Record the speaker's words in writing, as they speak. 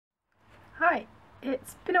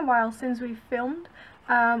It's been a while since we filmed.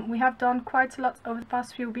 We have done quite a lot over the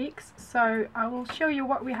past few weeks, so I will show you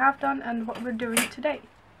what we have done and what we're doing today.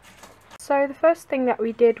 So the first thing that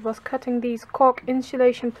we did was cutting these cork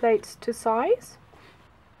insulation plates to size,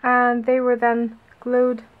 and they were then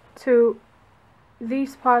glued to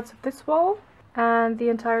these parts of this wall and the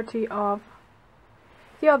entirety of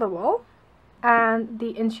the other wall. And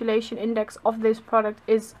the insulation index of this product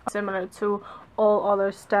is similar to all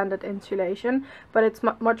other standard insulation, but it's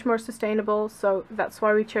much more sustainable, so that's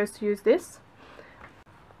why we chose to use this.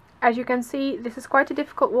 As you can see, this is quite a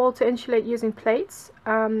difficult wall to insulate using plates,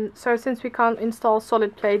 so since we can't install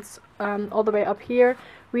solid plates all the way up here,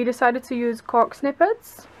 we decided to use cork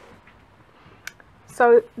snippets.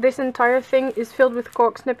 So this entire thing is filled with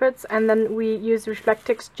cork snippets, and then we use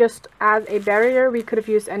Reflectix just as a barrier. We could have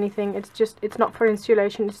used anything. It's not for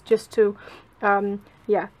insulation. It's just to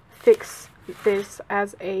fix this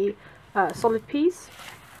as a solid piece.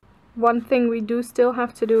 One thing we do still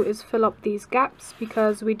have to do is fill up these gaps,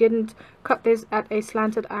 because we didn't cut this at a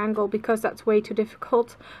slanted angle because that's way too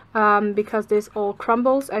difficult, because this all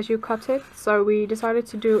crumbles as you cut it. So we decided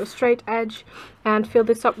to do a straight edge and fill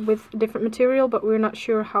this up with different material, but we're not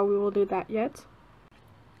sure how we will do that yet.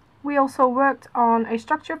 We also worked on a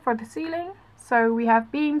structure for the ceiling, so we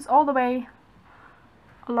have beams all the way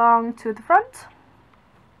along to the front.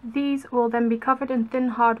 These will then be covered in thin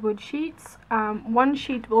hardwood sheets. One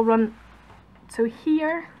sheet will run to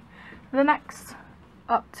here, the next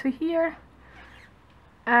up to here,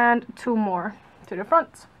 and two more to the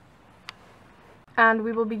front. And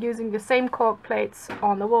we will be using the same cork plates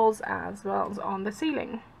on the walls as well as on the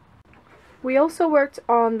ceiling. We also worked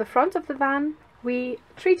on the front of the van. We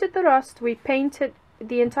treated the rust, we painted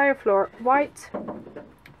the entire floor white.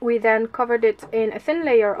 We then covered it in a thin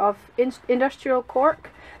layer of industrial cork,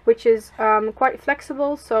 which is quite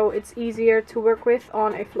flexible, so it's easier to work with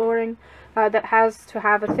on a flooring that has to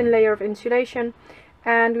have a thin layer of insulation.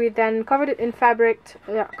 And we then covered it in fabric,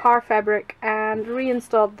 car fabric, and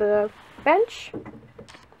reinstalled the bench.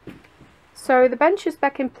 So the bench is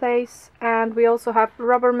back in place, and we also have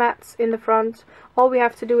rubber mats in the front. All we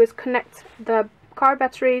have to do is connect the car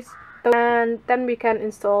batteries, and then we can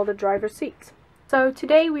install the driver's seat. So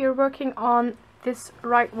today we are working on this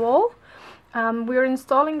right wall. We are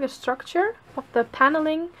installing the structure of the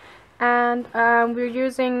paneling, and we're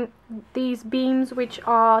using these beams, which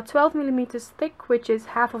are 12 millimeters thick, which is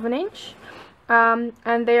half of an inch, and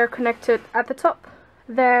they are connected at the top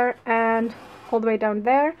there and all the way down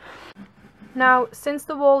there. Now, since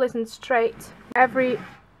the wall isn't straight, every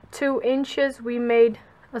 2 inches we made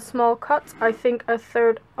a small cut, I think a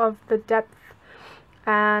third of the depth.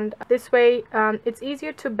 And this way it's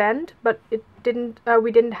easier to bend, but we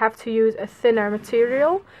didn't have to use a thinner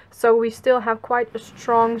material, so we still have quite a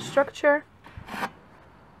strong structure.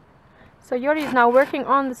 So Jordi is now working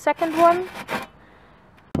on the second one.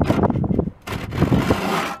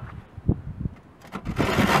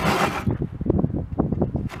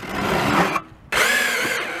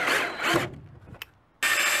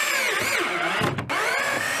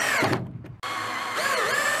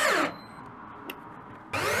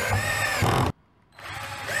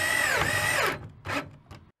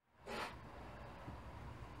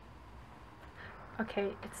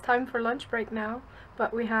 Okay, it's time for lunch break now,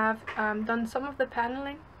 but we have done some of the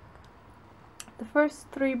paneling. The first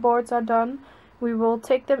 3 boards are done. We will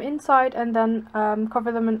take them inside and then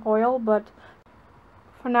cover them in oil, but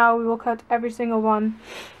for now we will cut every single one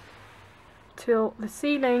till the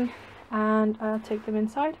ceiling and take them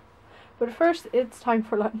inside. But first it's time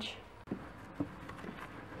for lunch.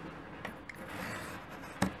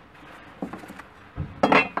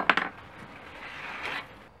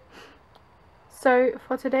 So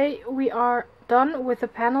for today we are done with the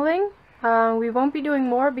paneling. We won't be doing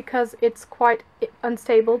more because it's quite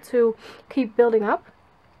unstable to keep building up,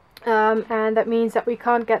 and that means that we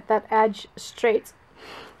can't get that edge straight.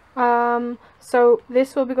 So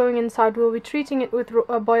this will be going inside. We'll be treating it with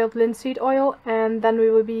boiled linseed oil, and then we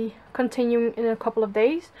will be continuing in a couple of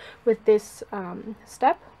days with this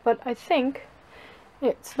step, but I think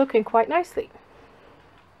it's looking quite nicely.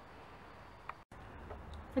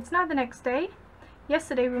 It's now the next day.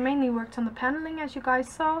 Yesterday we mainly worked on the paneling, as you guys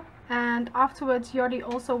saw, and afterwards Jordi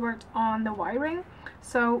also worked on the wiring.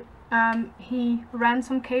 So he ran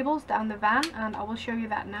some cables down the van, and I will show you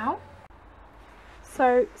that now.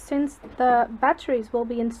 So since the batteries will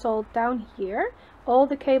be installed down here, all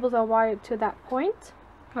the cables are wired to that point.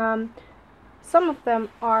 Some of them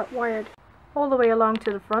are wired all the way along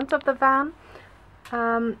to the front of the van.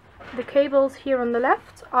 The cables here on the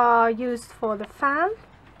left are used for the fan.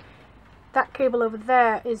 That cable over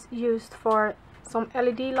there is used for some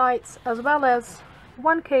LED lights, as well as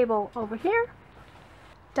one cable over here.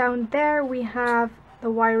 Down there we have the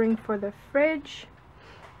wiring for the fridge,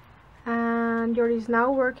 and Jordi's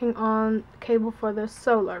now working on cable for the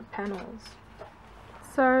solar panels.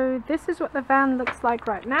 So this is what the van looks like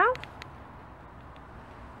right now.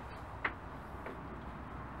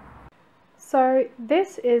 So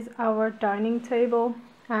this is our dining table,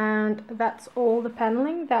 and that's all the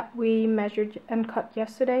paneling that we measured and cut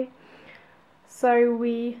yesterday. So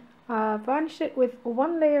we varnished it with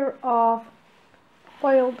one layer of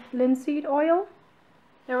oiled linseed oil.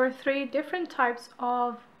 There were 3 different types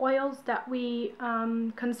of oils that we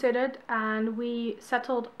considered, and we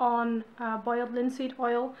settled on boiled linseed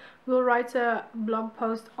oil. We'll write a blog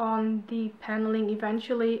post on the paneling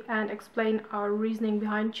eventually and explain our reasoning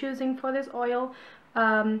behind choosing for this oil,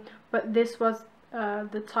 but this was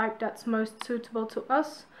the type that's most suitable to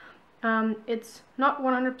us. It's not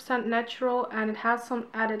 100% natural and it has some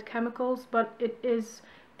added chemicals, but it is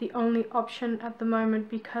the only option at the moment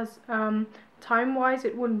because time-wise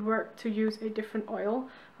it wouldn't work to use a different oil,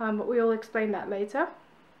 but we will explain that later.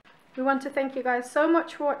 We want to thank you guys so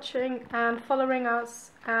much for watching and following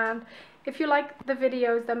us, and if you like the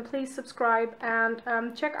videos then please subscribe and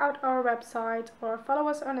check out our website or follow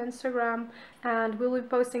us on Instagram, and we'll be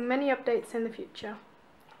posting many updates in the future.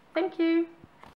 Thank you!